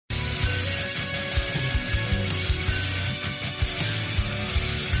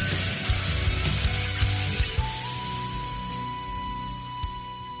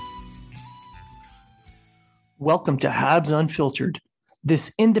Welcome to Habs Unfiltered.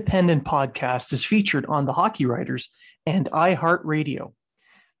 This independent podcast is featured on the Hockey Writers and iHeartRadio,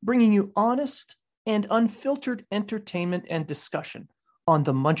 bringing you honest and unfiltered entertainment and discussion on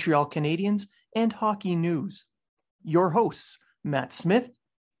the Montreal Canadiens and hockey news. Your hosts, Matt Smith,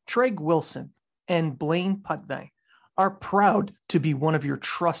 Treg Wilson, and Blaine Putvin, are proud to be one of your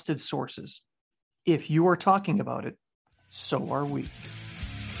trusted sources. If you are talking about it, so are we.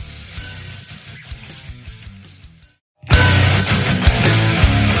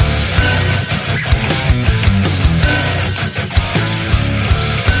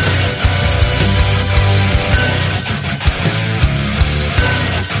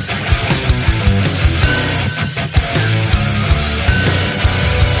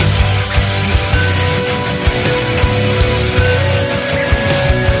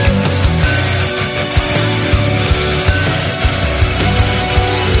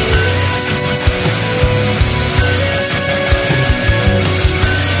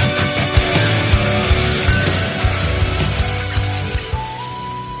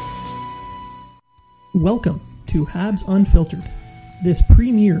 Welcome to Habs Unfiltered. This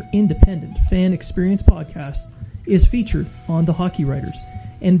premier independent fan experience podcast is featured on the Hockey Writers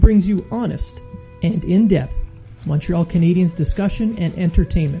and brings you honest and in-depth Montreal Canadiens discussion and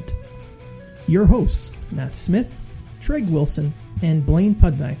entertainment. Your hosts, Matt Smith, Treg Wilson, and Blaine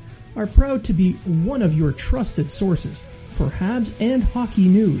Putvin, are proud to be one of your trusted sources for Habs and hockey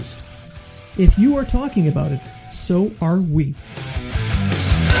news. If you are talking about it, so are we.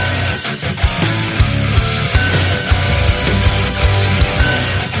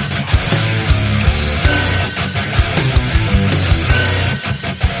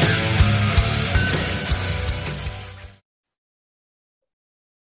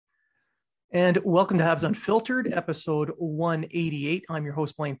 And welcome to Habs Unfiltered, episode 188. I'm your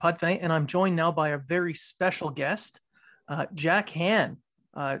host, Blaine Putvin, and I'm joined now by a very special guest, Jack Han.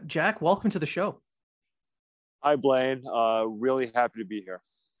 Jack, welcome to the show. Hi, Blaine. Really happy to be here.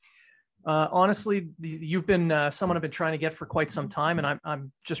 Honestly, you've been someone I've been trying to get for quite some time, and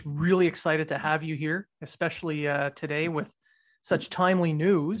I'm just really excited to have you here, especially today with such timely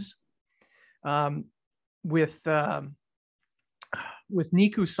news. With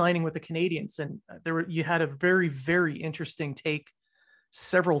Niku signing with the Canadiens, and you had a very, very interesting take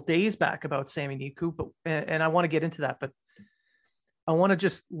several days back about Sammy Niku, and I want to get into that, but I want to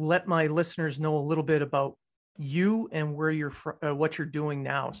just let my listeners know a little bit about you and where you're what you're doing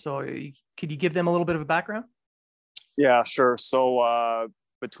now. So could you give them a little bit of a background? Yeah, sure. So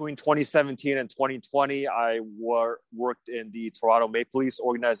between 2017 and 2020, I worked in the Toronto Maple Leafs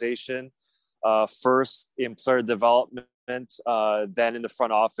organization, first in player development, then in the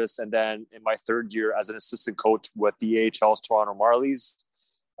front office, and then in my third year as an assistant coach with the AHL's Toronto Marlies.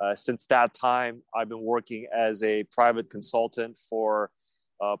 Since that time, I've been working as a private consultant for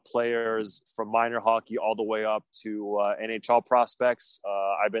players from minor hockey all the way up to NHL prospects.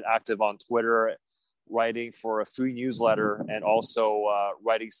 I've been active on Twitter, writing for a free newsletter, and also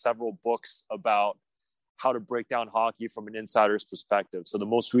writing several books about how to break down hockey from an insider's perspective. So the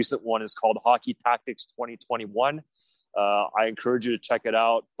most recent one is called Hockey Tactics 2021. I encourage you to check it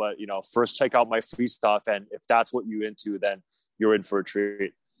out, but first check out my free stuff, and if that's what you're into, then you're in for a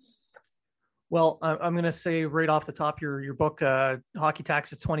treat. Well, I'm going to say right off the top, your book, Hockey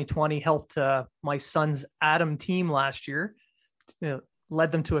Tactics 2020, helped my son's Adam team last year,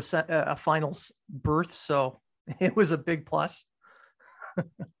 led them to a finals berth, so it was a big plus.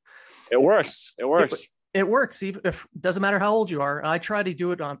 It works. It works. Even if doesn't matter how old you are. I try to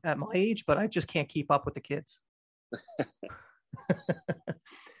do it at my age, but I just can't keep up with the kids.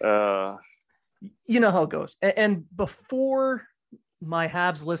 You know how it goes. And before my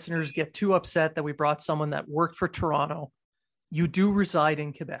Habs listeners get too upset that we brought someone that worked for Toronto, you do reside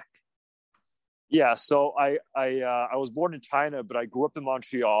in Quebec. Yeah, so I was born in China, but I grew up in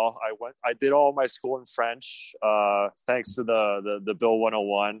Montreal. I did all my school in French, thanks to the Bill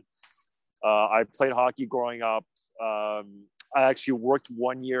 101. I played hockey growing up. I actually worked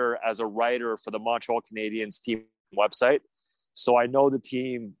 1 year as a writer for the Montreal Canadiens team website. So I know the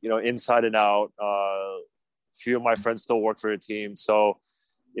team, inside and out. A few of my friends still work for the team. So,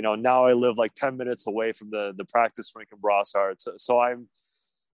 now I live like 10 minutes away from the practice rink in Brossard. So I'm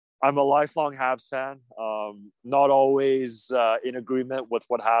a lifelong Habs fan. Not always in agreement with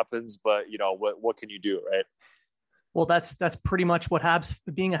what happens, but what can you do, right? Well, that's pretty much what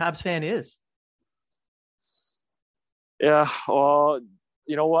being a Habs fan is. Yeah. Well,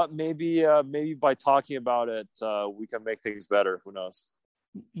 you know what? Maybe by talking about it, we can make things better. Who knows?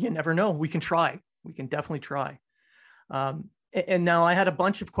 You never know. We can try. We can definitely try. And now I had a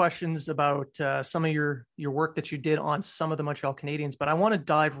bunch of questions about some of your work that you did on some of the Montreal Canadiens, but I want to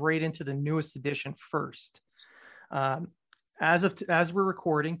dive right into the newest edition first. As we're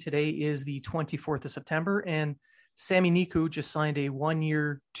recording, today is the 24th of September, and Sami Niku just signed a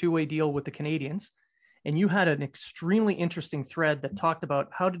 1-year, 2-way deal with the Canadiens. And you had an extremely interesting thread that talked about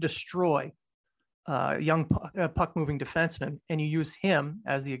how to destroy young puck-moving defenseman, and you used him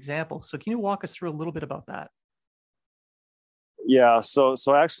as the example. So can you walk us through a little bit about that? Yeah, so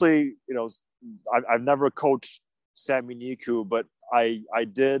actually, I've never coached Sami Niku, but I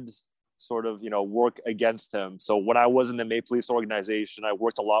did sort of, work against him. So when I was in the Maple Leafs organization, I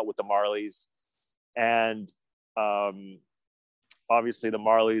worked a lot with the Marlies, and obviously the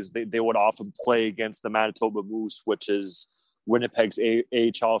Marlies, they would often play against the Manitoba Moose, which is Winnipeg's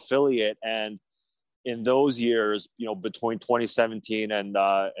AHL affiliate. And in those years, between 2017 and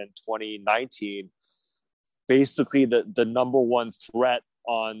 2019, basically the number one threat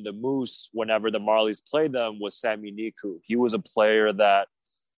on the Moose whenever the Marlies played them was Sami Niku. He was a player that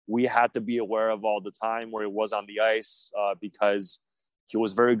we had to be aware of all the time where he was on the ice, because he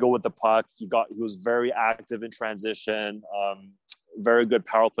was very good with the puck. He was very active in transition, very good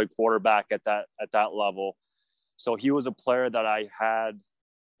power play quarterback at that level. So he was a player that I had,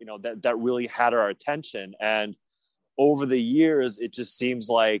 that really had our attention. And over the years, it just seems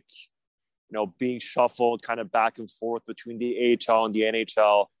like, being shuffled kind of back and forth between the AHL and the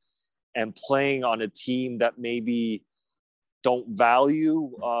NHL, and playing on a team that maybe don't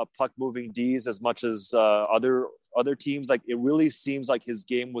value puck moving Ds as much as other teams. Like, it really seems like his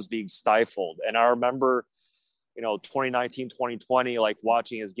game was being stifled. And I remember, 2019, 2020, like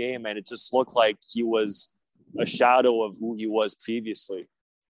watching his game, and it just looked like he was a shadow of who he was previously,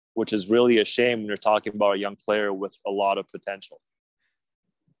 which is really a shame when you're talking about a young player with a lot of potential.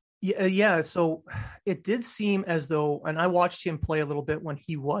 Yeah. So it did seem as though, and I watched him play a little bit when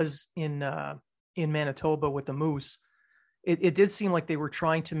he was in Manitoba with the Moose. It did seem like they were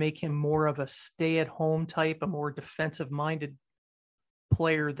trying to make him more of a stay-at-home type, a more defensive-minded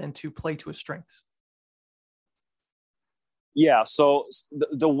player than to play to his strengths. Yeah. So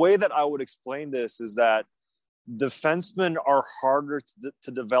the way that I would explain this is that defensemen are harder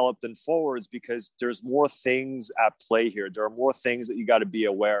to develop than forwards because there's more things at play here. There are more things that you got to be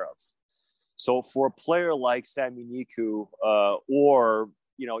aware of. So for a player like Sami Niku, or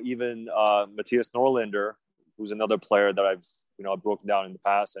even Matthias Norlinder, who's another player that I've broken down in the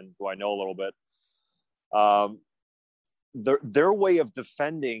past and who I know a little bit, their way of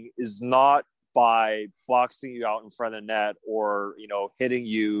defending is not by boxing you out in front of the net or hitting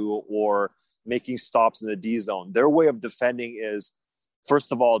you or making stops in the D zone. Their way of defending is,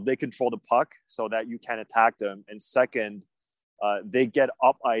 first of all, they control the puck so that you can attack them. And second, they get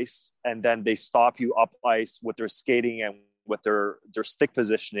up ice and then they stop you up ice with their skating and with their stick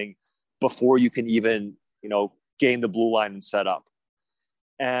positioning before you can even, gain the blue line and set up.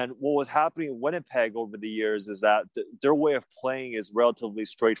 And what was happening in Winnipeg over the years is that their way of playing is relatively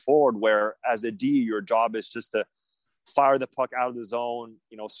straightforward, where as a D, your job is just to fire the puck out of the zone,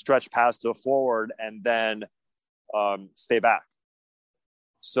 stretch past to a forward, and then stay back.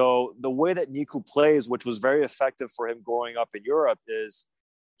 So the way that Niku plays, which was very effective for him growing up in Europe, is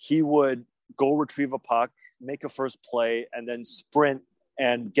he would go retrieve a puck, make a first play, and then sprint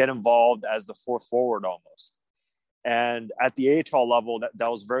and get involved as the fourth forward almost. And at the AHL level,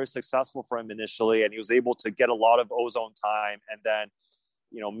 that was very successful for him initially, and he was able to get a lot of ozone time and then,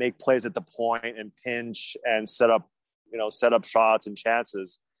 make plays at the point and pinch and set up shots and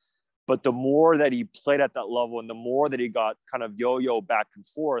chances. But the more that he played at that level and the more that he got kind of yo-yo back and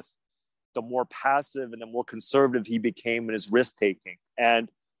forth, the more passive and the more conservative he became in his risk taking. And,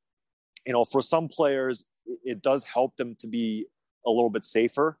 for some players, it does help them to be a little bit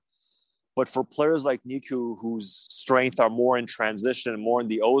safer. But for players like Niku, whose strength are more in transition and more in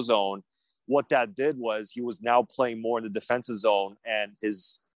the O-zone, what that did was he was now playing more in the defensive zone, and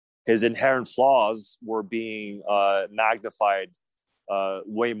his inherent flaws were being magnified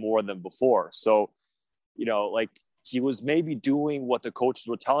way more than before. So, he was maybe doing what the coaches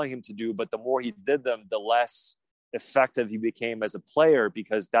were telling him to do, but the more he did them, the less effective he became as a player,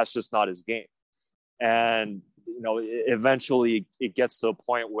 because that's just not his game. And, eventually it gets to a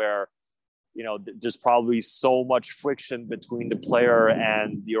point where, there's probably so much friction between the player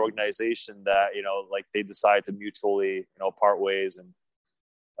and the organization that, they decide to mutually, part ways and,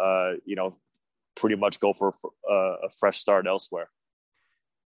 pretty much go for a fresh start elsewhere.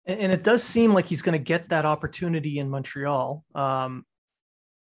 And it does seem like he's going to get that opportunity in Montreal. And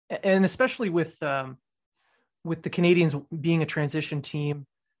especially with the Canadiens being a transition team,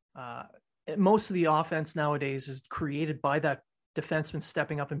 most of the offense nowadays is created by that defenseman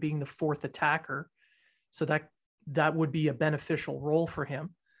stepping up and being the fourth attacker. So that would be a beneficial role for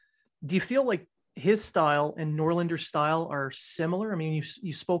him. Do you feel like his style and Norlinder's style are similar? I mean,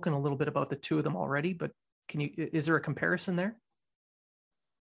 you've spoken a little bit about the two of them already, but is there a comparison there?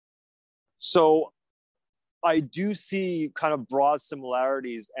 So I do see kind of broad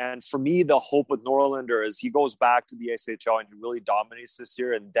similarities. And for me, the hope with Norlinder is he goes back to the SHL and he really dominates this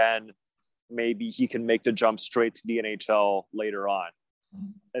year. And then maybe he can make the jump straight to the NHL later on.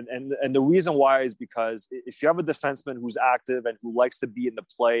 And the reason why is because if you have a defenseman who's active and who likes to be in the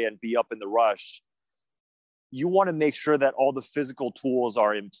play and be up in the rush, you want to make sure that all the physical tools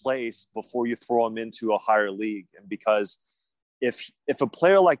are in place before you throw him into a higher league. And because if a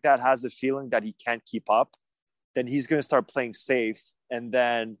player like that has a feeling that he can't keep up, then he's going to start playing safe and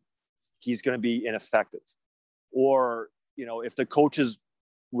then he's going to be ineffective. Or, if the coaches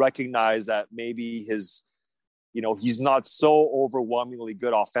recognize that maybe he's not so overwhelmingly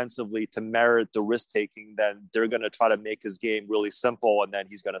good offensively to merit the risk-taking, then they're going to try to make his game really simple and then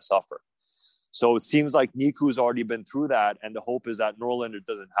he's going to suffer. So it seems like Niku's already been through that, and the hope is that Norlinder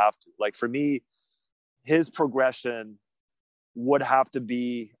doesn't have to. Like, for me, his progression would have to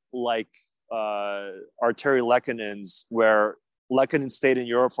be like Arturi Lekkonen's, where Lekkonen stayed in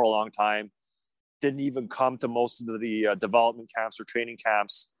Europe for a long time, didn't even come to most of the development camps or training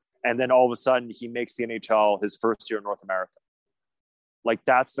camps, and then all of a sudden he makes the NHL his first year in North America. Like,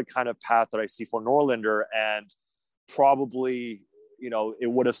 that's the kind of path that I see for Norlinder, and probably, it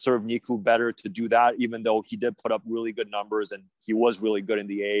would have served Niku better to do that, even though he did put up really good numbers and he was really good in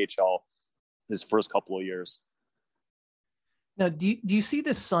the AHL his first couple of years. Now, do you see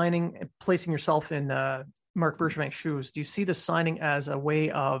this signing, placing yourself in Marc Bergevin's shoes, do you see this signing as a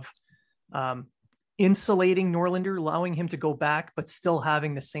way of insulating Norlinder, allowing him to go back, but still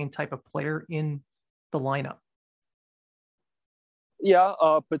having the same type of player in the lineup? Yeah,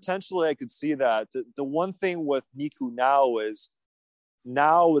 potentially I could see that. The one thing with Niku now is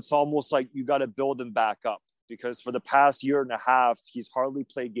it's almost like you got to build him back up, because for the past year and a half, he's hardly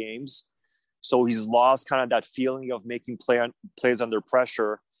played games. So he's lost kind of that feeling of making plays under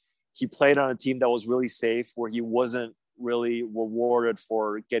pressure. He played on a team that was really safe, where he wasn't really rewarded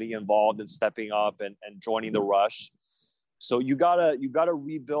for getting involved and stepping up and joining the rush. So you gotta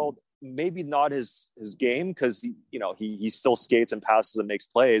rebuild, maybe not his game, because he still skates and passes and makes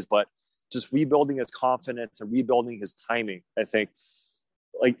plays, but just rebuilding his confidence and rebuilding his timing. I think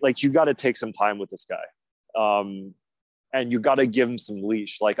like you got to take some time with this guy. And you got to give him some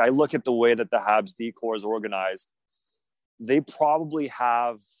leash. Like, I look at the way that the Habs D-corps is organized. They probably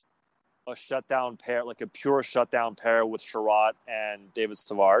have a shutdown pair, like a pure shutdown pair with Sherratt and David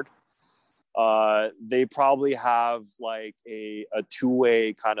Savard. They probably have like a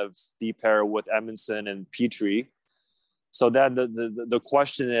two-way kind of D pair with Edmondson and Petrie. So then the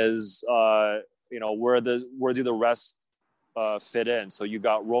question is, where do the rest fit in? So you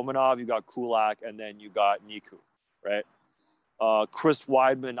got Romanov, you got Kulak, and then you got Niku, right? Chris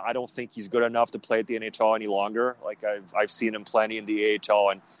Weidman, I don't think he's good enough to play at the NHL any longer. Like, I've seen him plenty in the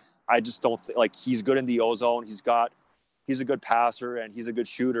AHL, and I just don't think, like, he's good in the ozone. He's a good passer and he's a good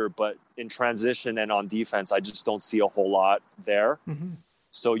shooter, but in transition and on defense, I just don't see a whole lot there. Mm-hmm.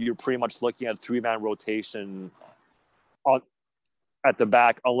 So you're pretty much looking at 3-man rotation at the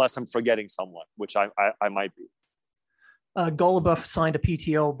back, unless I'm forgetting someone, which I might be. Golubev signed a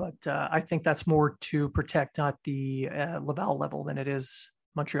PTO, but I think that's more to protect not the Laval level than it is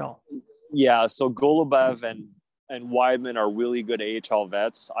Montreal. Yeah, so Golubev and Weidman are really good AHL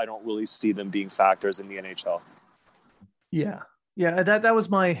vets. I don't really see them being factors in the NHL. Yeah, that was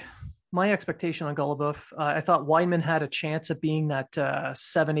my expectation on Golubev. I thought Weidman had a chance of being that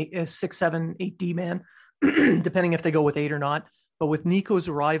 6, 7, 8 D man, depending if they go with 8 or not. But with Nico's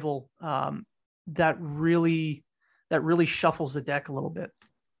arrival, that really shuffles the deck a little bit.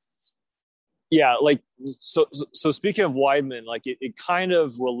 Yeah, like, so speaking of Weidman, like, it kind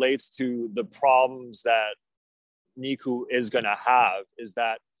of relates to the problems that Niku is going to have, is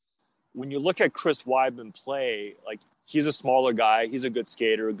that when you look at Chris Weidman play, like, he's a smaller guy, he's a good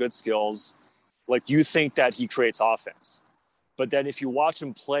skater, good skills. Like, you think that he creates offense. But then if you watch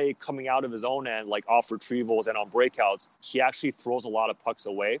him play coming out of his own end, like off retrievals and on breakouts, he actually throws a lot of pucks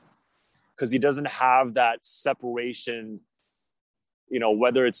away, because he doesn't have that separation,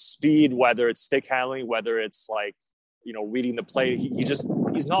 whether it's speed, whether it's stick handling, whether it's like, reading the play.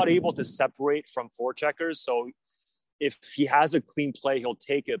 He's not able to separate from forecheckers. So if he has a clean play, he'll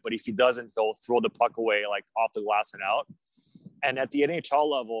take it. But if he doesn't, he'll throw the puck away, like off the glass and out. And at the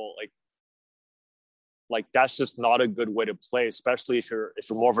NHL level, like, like that's just not a good way to play, especially if you're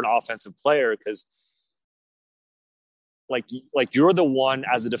more of an offensive player, because like you're the one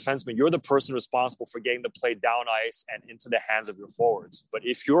as a defenseman, you're the person responsible for getting the play down ice and into the hands of your forwards. But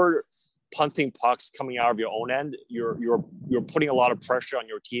if you're punting pucks coming out of your own end, you're putting a lot of pressure on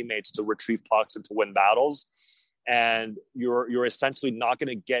your teammates to retrieve pucks and to win battles, and you're essentially not going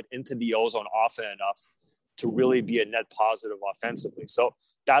to get into the ozone often enough to really be a net positive offensively. So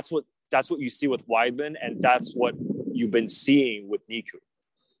that's what you see with Wideman, and that's what you've been seeing with Niku.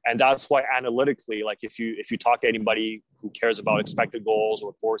 And that's why analytically, like if you talk to anybody who cares about expected goals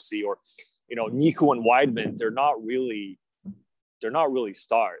or Corsi or, Niku and Wideman, they're not really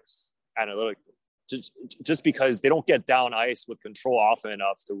stars analytically, just because they don't get down ice with control often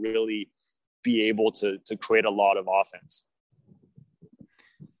enough to really be able to create a lot of offense.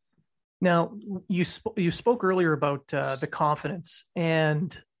 Now, you spoke earlier about the confidence,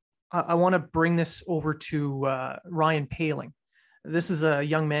 and I want to bring this over to Ryan Poehling. This is a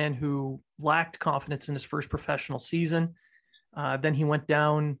young man who lacked confidence in his first professional season. Then he went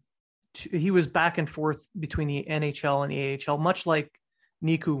down he was back and forth between the NHL and the AHL, much like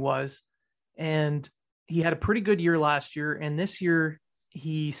Niku was. And he had a pretty good year last year. And this year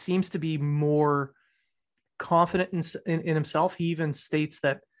he seems to be more confident in himself. He even states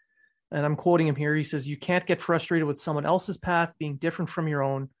that, and I'm quoting him here, he says, "You can't get frustrated with someone else's path being different from your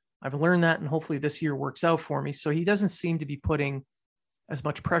own. I've learned that, and hopefully this year works out for me." So he doesn't seem to be putting as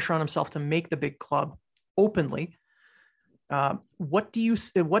much pressure on himself to make the big club openly. What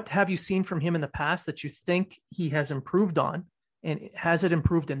have you seen from him in the past that you think he has improved on, and has it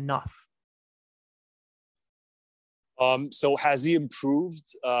improved enough? So has he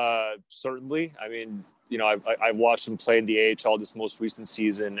improved? Certainly. I mean, I've watched him play in the AHL this most recent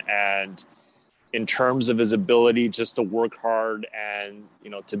season, and in terms of his ability just to work hard and,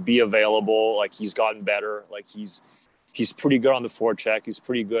 to be available, like he's gotten better. Like he's pretty good on the forecheck. He's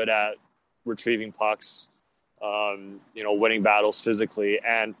pretty good at retrieving pucks, winning battles physically.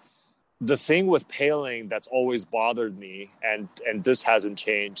 And the thing with Poehling that's always bothered me, and this hasn't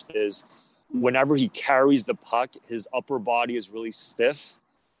changed, is whenever he carries the puck, his upper body is really stiff,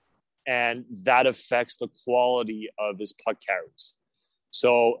 and that affects the quality of his puck carries.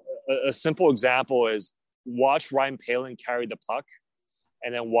 So a simple example is watch Ryan Poehling carry the puck,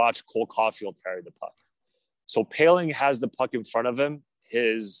 and then watch Cole Caulfield carry the puck. So Poehling has the puck in front of him.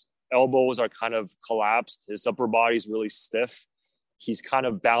 His elbows are kind of collapsed. His upper body is really stiff. He's kind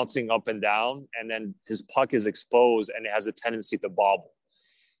of bouncing up and down, and then his puck is exposed and it has a tendency to bobble.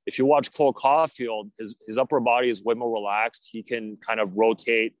 If you watch Cole Caulfield, his upper body is way more relaxed. He can kind of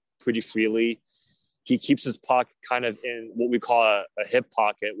rotate pretty freely. He keeps his puck kind of in what we call a hip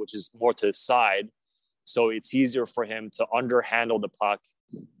pocket, which is more to the side. So it's easier for him to underhandle the puck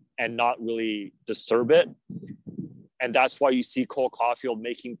and not really disturb it. And that's why you see Cole Caulfield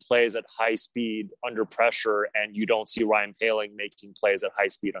making plays at high speed under pressure, and you don't see Ryan Poehling making plays at high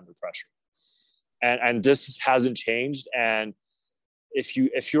speed under pressure. And this hasn't changed. And if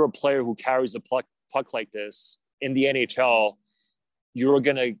you're a player who carries the puck like this in the NHL, you're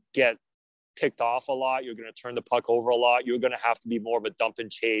going to get picked off a lot. You're going to turn the puck over a lot. You're going to have to be more of a dump and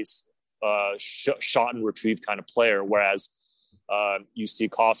chase, shot and retrieve kind of player. Whereas you see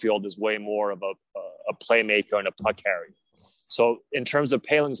Caulfield is way more of a playmaker and a puck carrier. So in terms of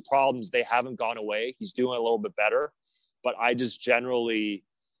Poehling's problems, they haven't gone away. He's doing a little bit better. But I just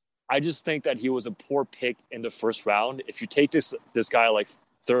think that he was a poor pick in the first round. If you take this guy like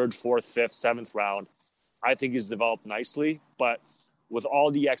third, fourth, fifth, seventh round, I think he's developed nicely. But with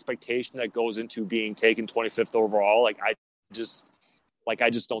all the expectation that goes into being taken 25th overall, I just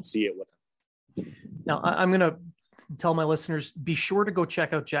don't see it with him. Now, I'm going to tell my listeners, be sure to go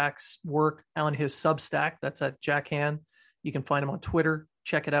check out Jack's work on his Substack. That's at Jack Han. You can find him on Twitter.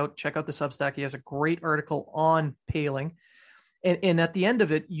 Check it out. Check out the Substack. He has a great article on Poehling. And at the end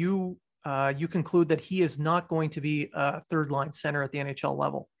of it, you conclude that he is not going to be a third line center at the NHL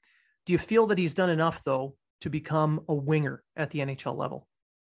level. Do you feel that he's done enough, though, to become a winger at the NHL level?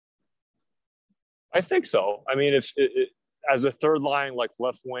 I think so. I mean, if as a third line, like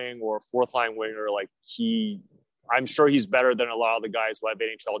left wing or fourth line winger, I'm sure he's better than a lot of the guys who have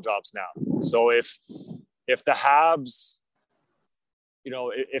NHL jobs now. So if the Habs,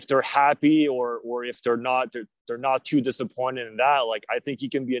 if they're happy or if they're not too disappointed in that, I think he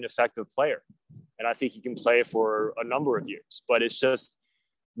can be an effective player, and I think he can play for a number of years. But it's just,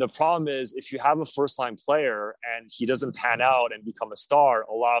 the problem is if you have a first line player and he doesn't pan out and become a star,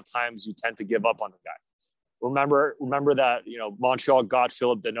 a lot of times you tend to give up on the guy. Remember that, Montreal got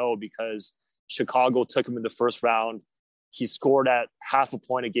Philip Deneau because Chicago took him in the first round. he scored at half a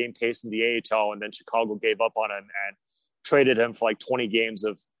point a game pace in the AHL, and then Chicago gave up on him and traded him for like 20 games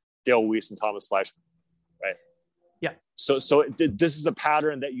of Dale Weiss and Thomas Fleischmann, right? Yeah. So this is a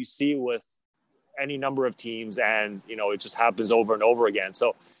pattern that you see with any number of teams, and, you know, it just happens over and over again.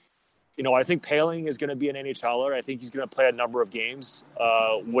 So, you know, I think Poehling is going to be an NHLer. I think he's going to play a number of games.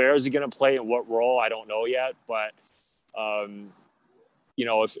 Where is he going to play and what role? I don't know yet, but you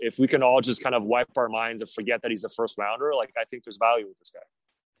know, if we can all just kind of wipe our minds and forget that he's a first rounder, like, I think there's value with this guy.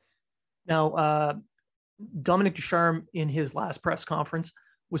 Now, Dominic Ducharme in his last press conference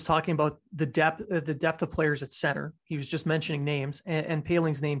was talking about the depth of players at center. He was just mentioning names, and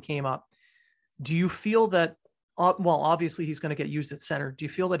Poehling's name came up. Do you feel that, well, obviously he's going to get used at center. Do you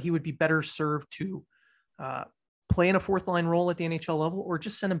feel that he would be better served to play in a fourth line role at the NHL level, or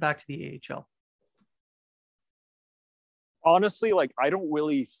just send him back to the AHL? Honestly, like, I don't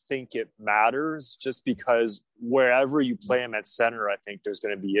really think it matters, just because wherever you play him at center, I think there's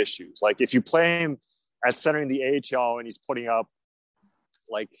going to be issues. Like, if you play him at center in the AHL and he's putting up,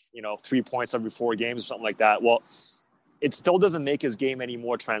 like, you know, 3 points every 4 games or something like that, well, it still doesn't make his game any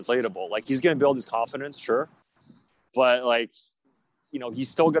more translatable. Like, he's going to build his confidence, sure, but, like, you know, he's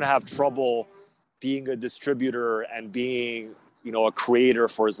still going to have trouble being a distributor and being, you know, a creator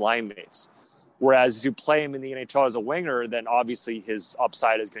for his line mates. Whereas if you play him in the NHL as a winger, then obviously his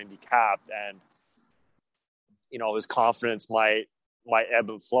upside is going to be capped, and, you know, his confidence might ebb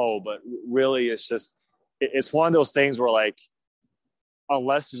and flow. But really, it's one of those things where, like,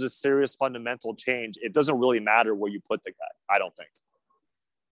 unless there's a serious fundamental change, it doesn't really matter where you put the guy, I don't think.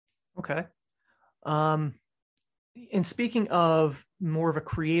 Okay. And speaking of more of a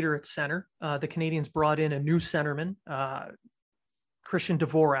creator at center, the Canadiens brought in a new centerman, Christian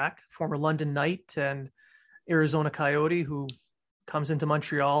Dvorak, former London Knight and Arizona Coyote, who comes into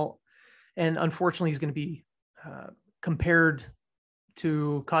Montreal. And unfortunately, he's going to be compared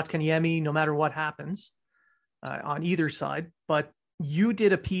to Kotkaniemi no matter what happens on either side. But you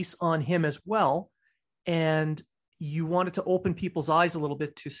did a piece on him as well, and you wanted to open people's eyes a little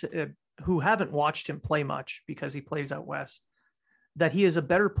bit to who haven't watched him play much because he plays out west, that he is a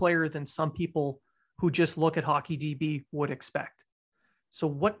better player than some people who just look at Hockey DB would expect. So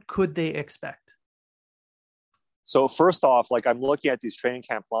what could they expect? So first off, like, I'm looking at these training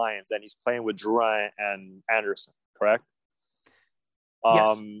camp lines, and he's playing with Drouin and Anderson, correct?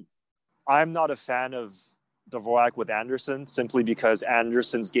 Yes. I'm not a fan of Dvorak with Anderson, simply because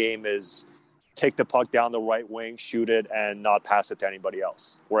Anderson's game is take the puck down the right wing, shoot it, and not pass it to anybody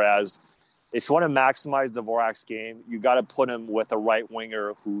else. Whereas if you want to maximize Dvorak's game, you got to put him with a right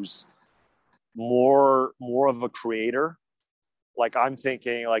winger who's more of a creator. Like, I'm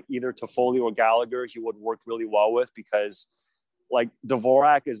thinking, like, either Toffoli or Gallagher, he would work really well with, because, like,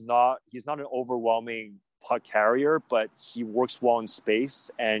 Dvorak he's not an overwhelming puck carrier, but he works well in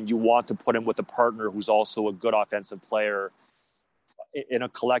space, and you want to put him with a partner who's also a good offensive player in a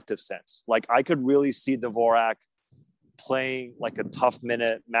collective sense. Like, I could really see Dvorak playing like a tough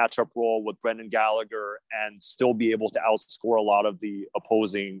minute matchup role with Brendan Gallagher and still be able to outscore a lot of the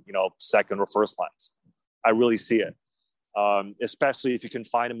opposing, you know, second or first lines. I really see it. Especially if you can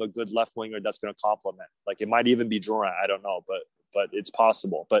find him a good left winger that's going to complement. Like, it might even be Drouin, I don't know, but it's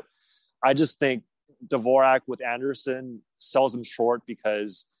possible. But I just think Dvorak with Anderson sells him short,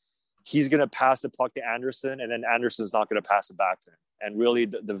 because he's going to pass the puck to Anderson, and then Anderson's not going to pass it back to him. And really,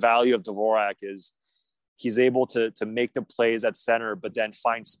 the value of Dvorak is he's able to make the plays at center, but then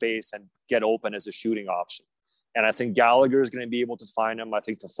find space and get open as a shooting option. And I think Gallagher is going to be able to find him. I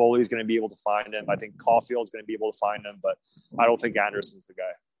think Toffoli is going to be able to find him. I think Caulfield is going to be able to find him, but I don't think Anderson's the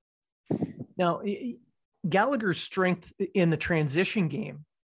guy. Now, Gallagher's strength in the transition game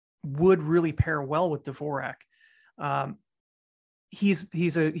would really pair well with Dvorak. He's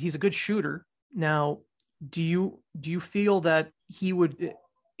a good shooter. Now, do you feel that he would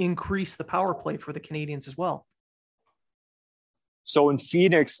increase the power play for the Canadiens as well? So in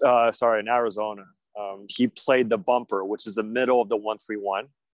in Arizona, he played the bumper, which is the middle of the 1-3-1.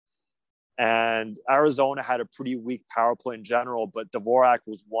 And Arizona had a pretty weak power play in general, but Dvorak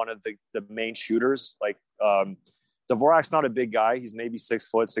was one of the main shooters. Like, Dvorak's not a big guy. He's maybe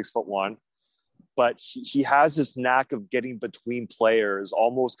 6'1", but he has this knack of getting between players,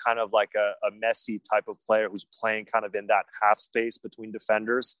 almost kind of like a Messi type of player who's playing kind of in that half space between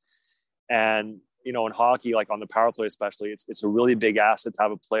defenders. And, you know, in hockey, like on the power play especially, it's a really big asset to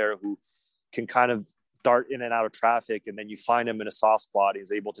have a player who can kind of dart in and out of traffic, and then you find him in a soft spot.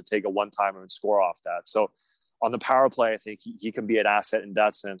 He's able to take a one-timer and score off that. So on the power play, I think he can be an asset in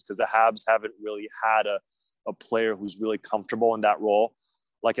that sense, because the Habs haven't really had a player who's really comfortable in that role.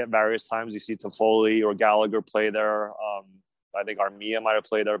 Like at various times you see Toffoli or Gallagher play there. I think Armia might have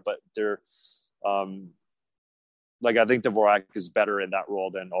played there, but they're I think Dvorak is better in that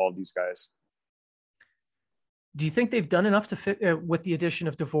role than all of these guys. Do you think they've done enough to fit with the addition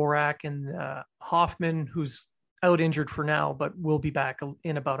of Dvorak and Hoffman, who's out injured for now, but will be back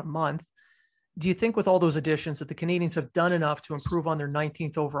in about a month? Do you think with all those additions that the Canadiens have done enough to improve on their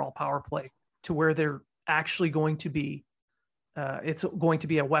 19th overall power play to where they're actually going to be, it's going to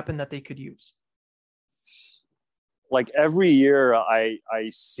be a weapon that they could use? Like every year I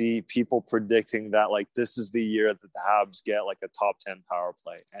see people predicting that like this is the year that the Habs get like a top 10 power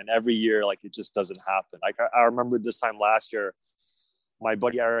play. And every year, like it just doesn't happen. Like I remember this time last year, my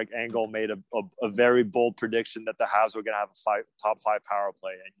buddy Eric Engel made a very bold prediction that the Habs were going to have a top 5 power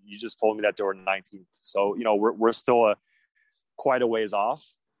play. And you just told me that they were 19th. So, we're still quite a ways off.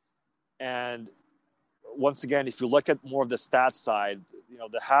 And once again, if you look at more of the stats side,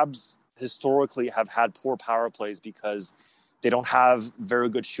 the Habs historically have had poor power plays because they don't have very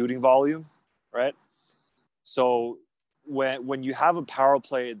good shooting volume, right? So when you have a power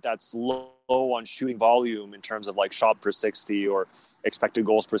play that's low on shooting volume in terms of like shot per 60 or expected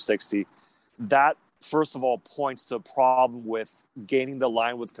goals per 60, that first of all points to a problem with gaining the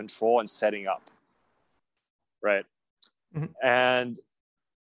line with control and setting up, right? Mm-hmm. And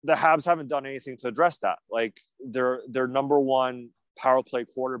the Habs haven't done anything to address that. Like their number one power play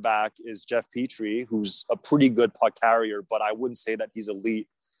quarterback is Jeff Petrie, who's a pretty good puck carrier, but I wouldn't say that he's elite,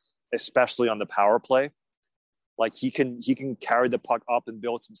 especially on the power play. Like he can carry the puck up and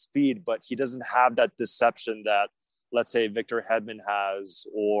build some speed, but he doesn't have that deception that, let's say, Victor Hedman has,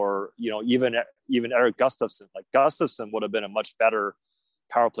 or even Eric Gustafsson. Like Gustafsson would have been a much better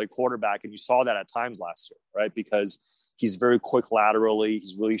power play quarterback, and you saw that at times last year, right? Because he's very quick laterally,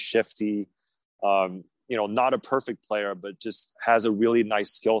 he's really shifty. Not a perfect player, but just has a really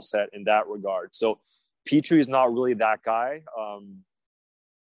nice skill set in that regard. So Petrie is not really that guy,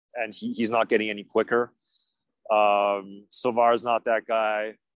 and he's not getting any quicker. Savar's not that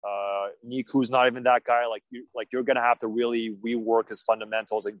guy. Niku's not even that guy. You're going to have to really rework his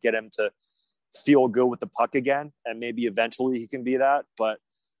fundamentals and get him to feel good with the puck again, and maybe eventually he can be that. But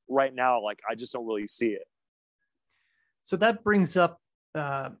right now, I just don't really see it. So that brings up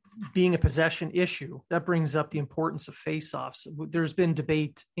being a possession issue. That brings up the importance of faceoffs. There's been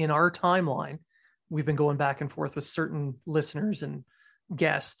debate in our timeline. We've been going back and forth with certain listeners and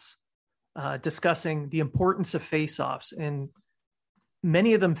guests discussing the importance of faceoffs, and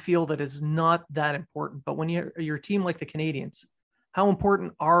many of them feel that it's not that important. But when you're a team like the Canadiens, how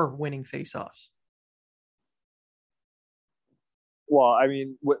important are winning faceoffs? Well, I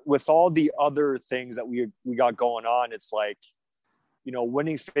mean, with all the other things that we got going on, it's like,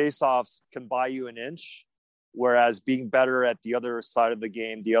 winning faceoffs can buy you an inch, whereas being better at the other side of the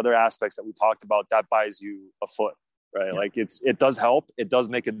game, the other aspects that we talked about, that buys you a foot, right? Yeah. Like it does help. It does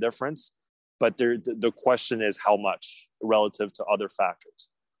make a difference, but the question is how much relative to other factors.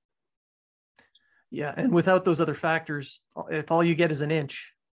 Yeah. And without those other factors, if all you get is an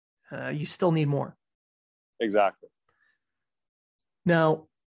inch, you still need more. Exactly. Now,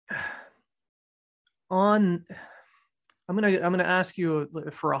 I'm gonna ask you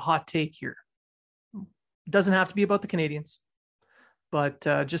for a hot take here. It doesn't have to be about the Canadiens, but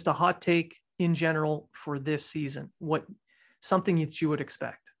just a hot take in general for this season. Something that you would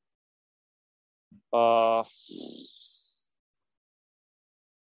expect? I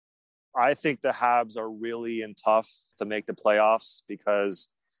think the Habs are really in tough to make the playoffs because,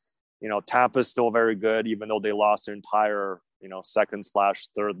 Tampa's still very good, even though they lost their entire,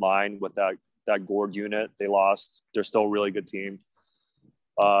 second/third line with that Gord unit they lost. They're still a really good team.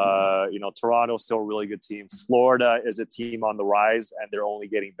 Toronto's still a really good team. Florida is a team on the rise, and they're only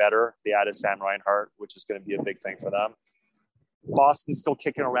getting better. They added Sam Reinhart, which is going to be a big thing for them. Boston's still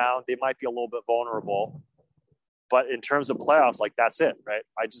kicking around. They might be a little bit vulnerable. But in terms of playoffs, that's it, right?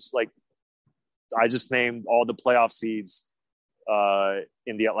 I just named all the playoff seeds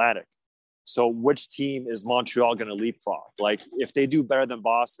in the Atlantic. So which team is Montreal going to leapfrog? If they do better than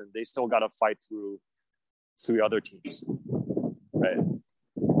Boston, they still got to fight through three other teams, right?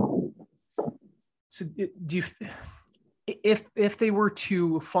 So do you, if they were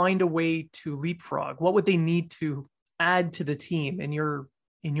to find a way to leapfrog, what would they need to add to the team in your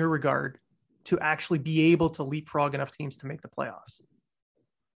regard to actually be able to leapfrog enough teams to make the playoffs?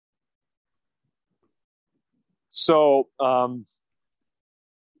 So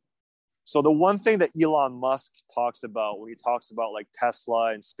the one thing that Elon Musk talks about when he talks about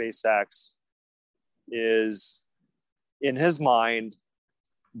Tesla and SpaceX is, in his mind,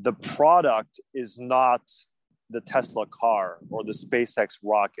 the product is not the Tesla car or the SpaceX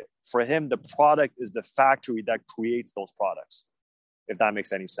rocket. For him, the product is the factory that creates those products, if that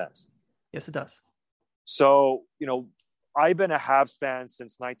makes any sense. Yes, it does. So, I've been a Habs fan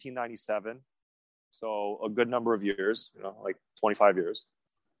since 1997. So a good number of years, like 25 years.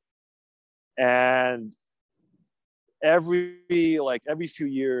 And every few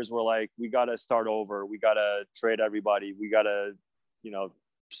years, we're like, we got to start over. We got to trade everybody. We got to,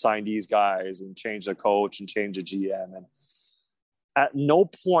 sign these guys and change the coach and change the GM. And at no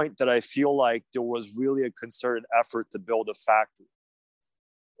point did I feel like there was really a concerted effort to build a factory,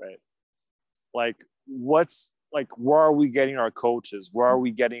 right? Where are we getting our coaches? Where are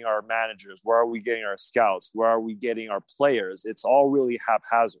we getting our managers? Where are we getting our scouts? Where are we getting our players? It's all really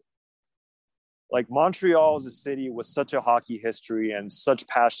haphazard. Like, Montreal is a city with such a hockey history and such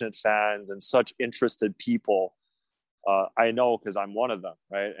passionate fans and such interested people. I know because I'm one of them,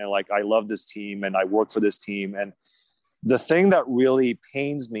 right? And I love this team and I work for this team. And the thing that really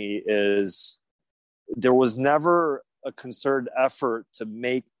pains me is there was never a concerted effort to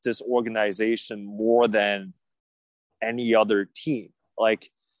make this organization more than any other team.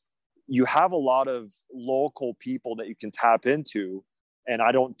 You have a lot of local people that you can tap into. And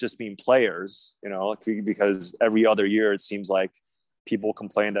I don't just mean players, because every other year it seems like people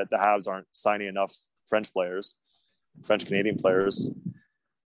complain that the Habs aren't signing enough French Canadian players.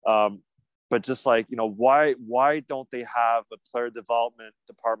 But just why don't they have a player development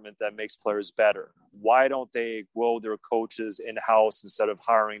department that makes players better? Why don't they grow their coaches in-house instead of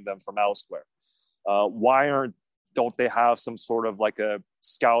hiring them from elsewhere? Don't they have some sort of a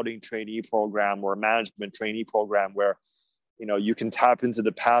scouting trainee program or a management trainee program where, you can tap into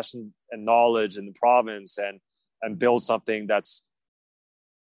the passion and knowledge in the province and build something that's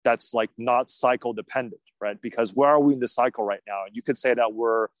not cycle dependent, right? Because where are we in the cycle right now? You could say that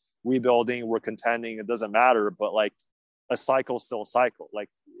we're rebuilding, we're contending, it doesn't matter, but a cycle is still a cycle.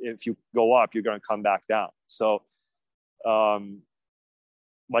 If you go up, you're going to come back down. So,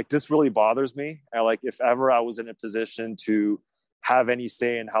 this really bothers me. And if ever I was in a position to have any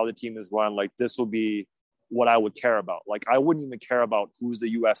say in how the team is run, this will be what I would care about. I wouldn't even care about who's the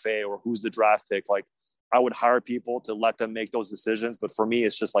UFA or who's the draft pick. I would hire people to let them make those decisions. But for me,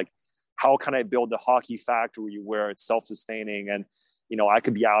 it's just how can I build a hockey factory where it's self-sustaining and, I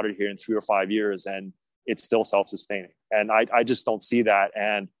could be out of here in 3 or 5 years and it's still self-sustaining. And I just don't see that.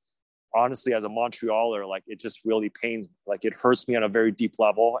 And honestly, as a Montrealer, it just really pains me. It hurts me on a very deep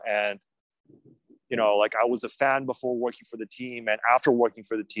level. And, I was a fan before working for the team, and after working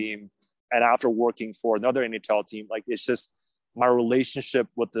for the team and after working for another NHL team, it's just my relationship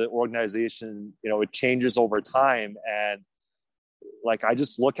with the organization, it changes over time. And I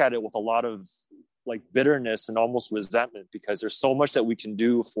just look at it with a lot of bitterness and almost resentment, because there's so much that we can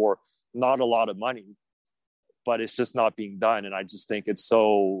do for not a lot of money, but it's just not being done. And I just think it's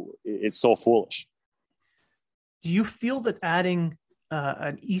so foolish. Do you feel that adding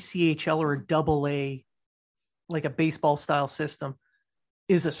an ECHL or a double A, a baseball style system,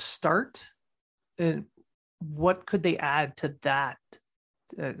 is a start? And what could they add to that?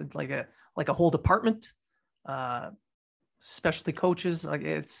 Like a whole department, specialty coaches?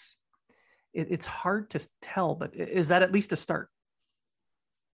 It's hard to tell, but is that at least a start?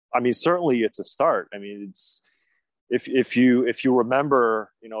 I mean, certainly it's a start. I mean, it's if you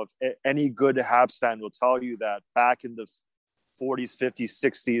remember, if any good Habs fan will tell you that back in the 40s, 50s,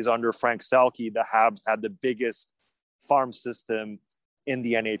 60s under Frank Selke, the Habs had the biggest farm system in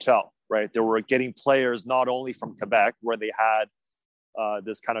the NHL, right? They were getting players not only from Quebec, where they had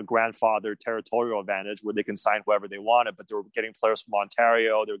this kind of grandfather territorial advantage where they can sign whoever they wanted, but they were getting players from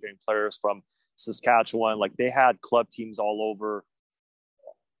Ontario, they were getting players from Saskatchewan. They had club teams all over,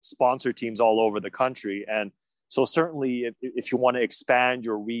 sponsor teams all over the country. And so certainly if you want to expand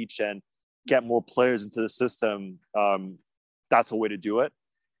your reach and get more players into the system, that's a way to do it.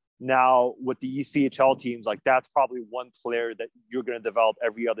 Now with the ECHL teams, that's probably one player that you're going to develop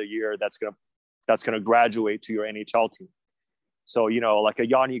every other year that's going to graduate to your NHL team. So, a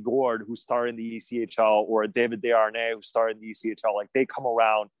Yanni Gourde who started in the ECHL, or a David Desharnais who started in the ECHL, they come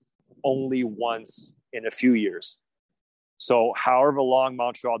around only once in a few years. So however long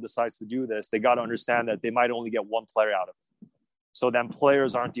Montreal decides to do this, they got to understand that they might only get one player out of it. So then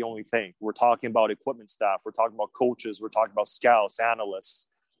players aren't the only thing. We're talking about equipment staff. We're talking about coaches. We're talking about scouts, analysts,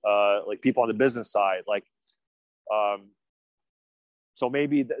 people on the business side. So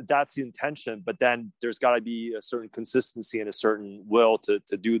maybe that's the intention, but then there's got to be a certain consistency and a certain will to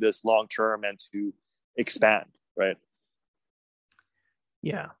do this long-term and to expand, right?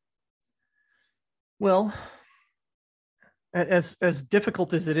 Yeah. Well, as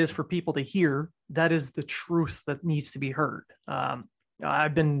difficult as it is for people to hear, that is the truth that needs to be heard.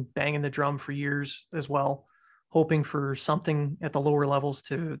 I've been banging the drum for years as well, hoping for something at the lower levels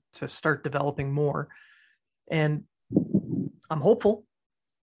to start developing more. And I'm hopeful.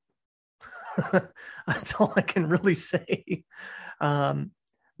 That's all I can really say.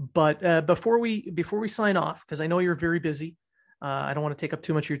 But before we sign off, because I know you're very busy, I don't want to take up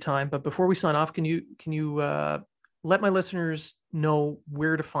too much of your time, but before we sign off, can you let my listeners know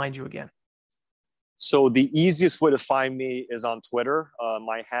where to find you again? So the easiest way to find me is on Twitter.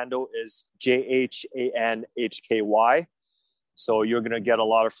 My handle is JHANHKY. So you're going to get a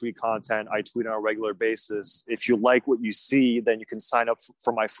lot of free content. I tweet on a regular basis. If you like what you see, then you can sign up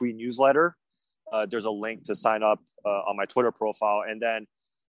for my free newsletter. There's a link to sign up on my Twitter profile. And then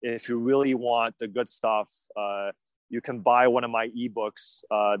if you really want the good stuff, you can buy one of my ebooks.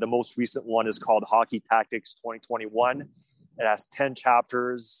 The most recent one is called Hockey Tactics 2021. It has 10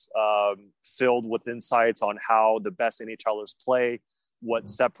 chapters filled with insights on how the best NHLers play, what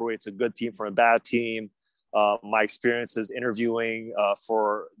separates a good team from a bad team, my experiences interviewing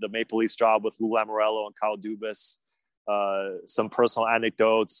for the Maple Leafs job with Lou Lamoriello and Kyle Dubas, some personal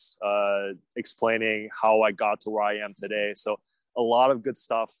anecdotes explaining how I got to where I am today. So a lot of good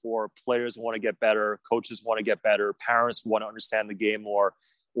stuff for players who want to get better, coaches want to get better, parents want to understand the game more,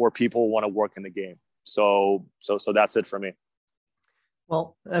 or people want to work in the game. So that's it for me.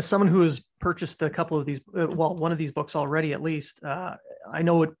 Well, as someone who has purchased a couple of these, one of these books already, at least, I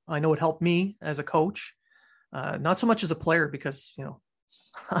know it helped me as a coach, not so much as a player because,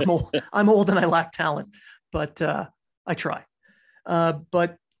 I'm old and I lack talent, but I try.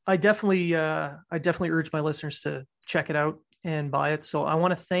 But I definitely urge my listeners to check it out and buy it. So I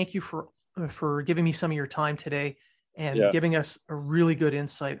want to thank you for giving me some of your time today and giving us a really good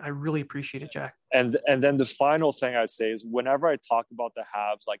insight. I really appreciate it, Jack. And then the final thing I'd say is whenever I talk about the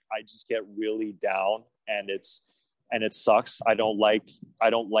Habs, like I just get really down and it sucks. I don't like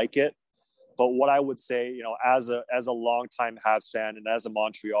it. But what I would say, as a longtime Habs fan and as a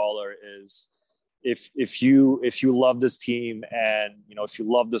Montrealer is if you love this team and, if you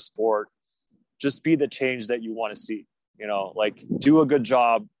love the sport, just be the change that you want to see, like do a good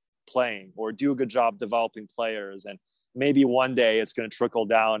job playing or do a good job developing players. And maybe one day it's going to trickle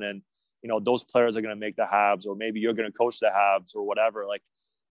down and, those players are going to make the Habs, or maybe you're going to coach the Habs or whatever. Like,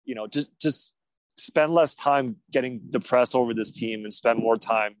 just spend less time getting depressed over this team and spend more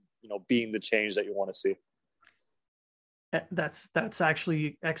time, being the change that you want to see. That's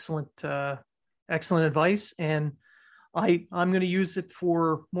actually excellent advice. And I'm going to use it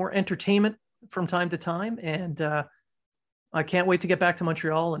for more entertainment from time to time. And I can't wait to get back to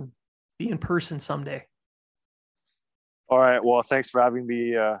Montreal and be in person someday. All right. Well, thanks for having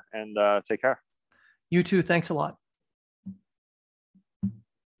me and take care. You too. Thanks a lot.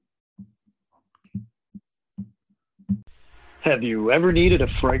 Have you ever needed a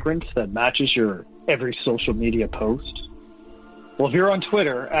fragrance that matches your every social media post? Well, if you're on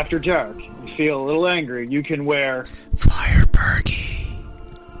Twitter after dark and feel a little angry, you can wear Firebergy.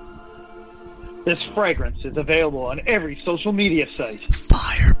 This fragrance is available on every social media site.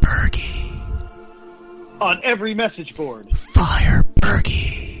 Firebergy. On every message board.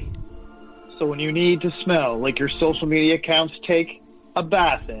 Firebergy. So when you need to smell like your social media accounts take a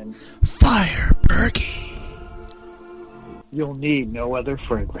bath in Firebergy, you'll need no other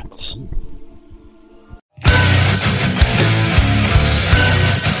fragrance.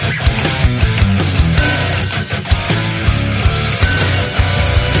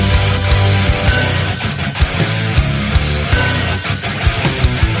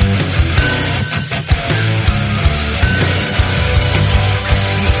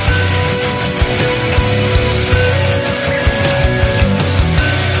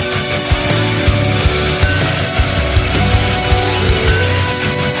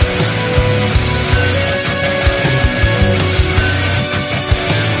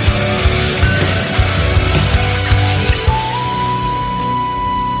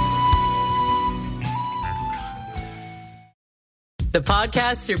 The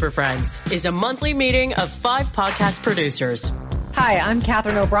Podcast Super Friends is a monthly meeting of 5 podcast producers. Hi, I'm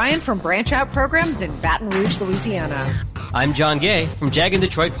Katherine O'Brien from Branch Out Programs in Baton Rouge, Louisiana. I'm John Gay from Jag and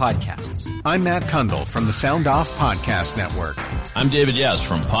Detroit Podcasts. I'm Matt Kundle from the Sound Off Podcast Network. I'm David Yaz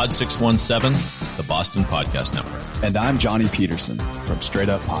from Pod 617, the Boston Podcast Network. And I'm Johnny Peterson from Straight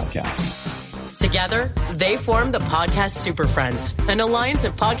Up Podcasts. Together, they form the Podcast Super Friends, an alliance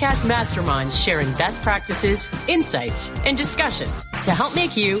of podcast masterminds sharing best practices, insights, and discussions to help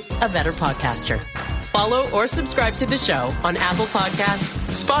make you a better podcaster. Follow or subscribe to the show on Apple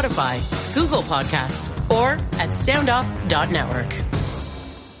Podcasts, Spotify, Google Podcasts, or at soundoff.network.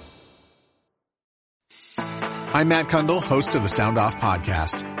 I'm Matt Kundle, host of the Sound Off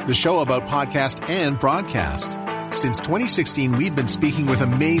Podcast, the show about podcast and broadcast. Since 2016, we've been speaking with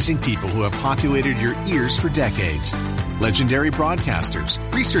amazing people who have populated your ears for decades. Legendary broadcasters,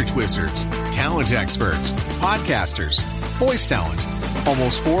 research wizards, talent experts, podcasters, voice talent.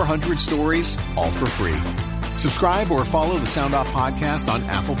 Almost 400 stories, all for free. Subscribe or follow the Sound Off Podcast on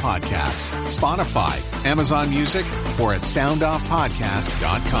Apple Podcasts, Spotify, Amazon Music, or at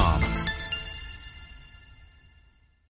soundoffpodcast.com.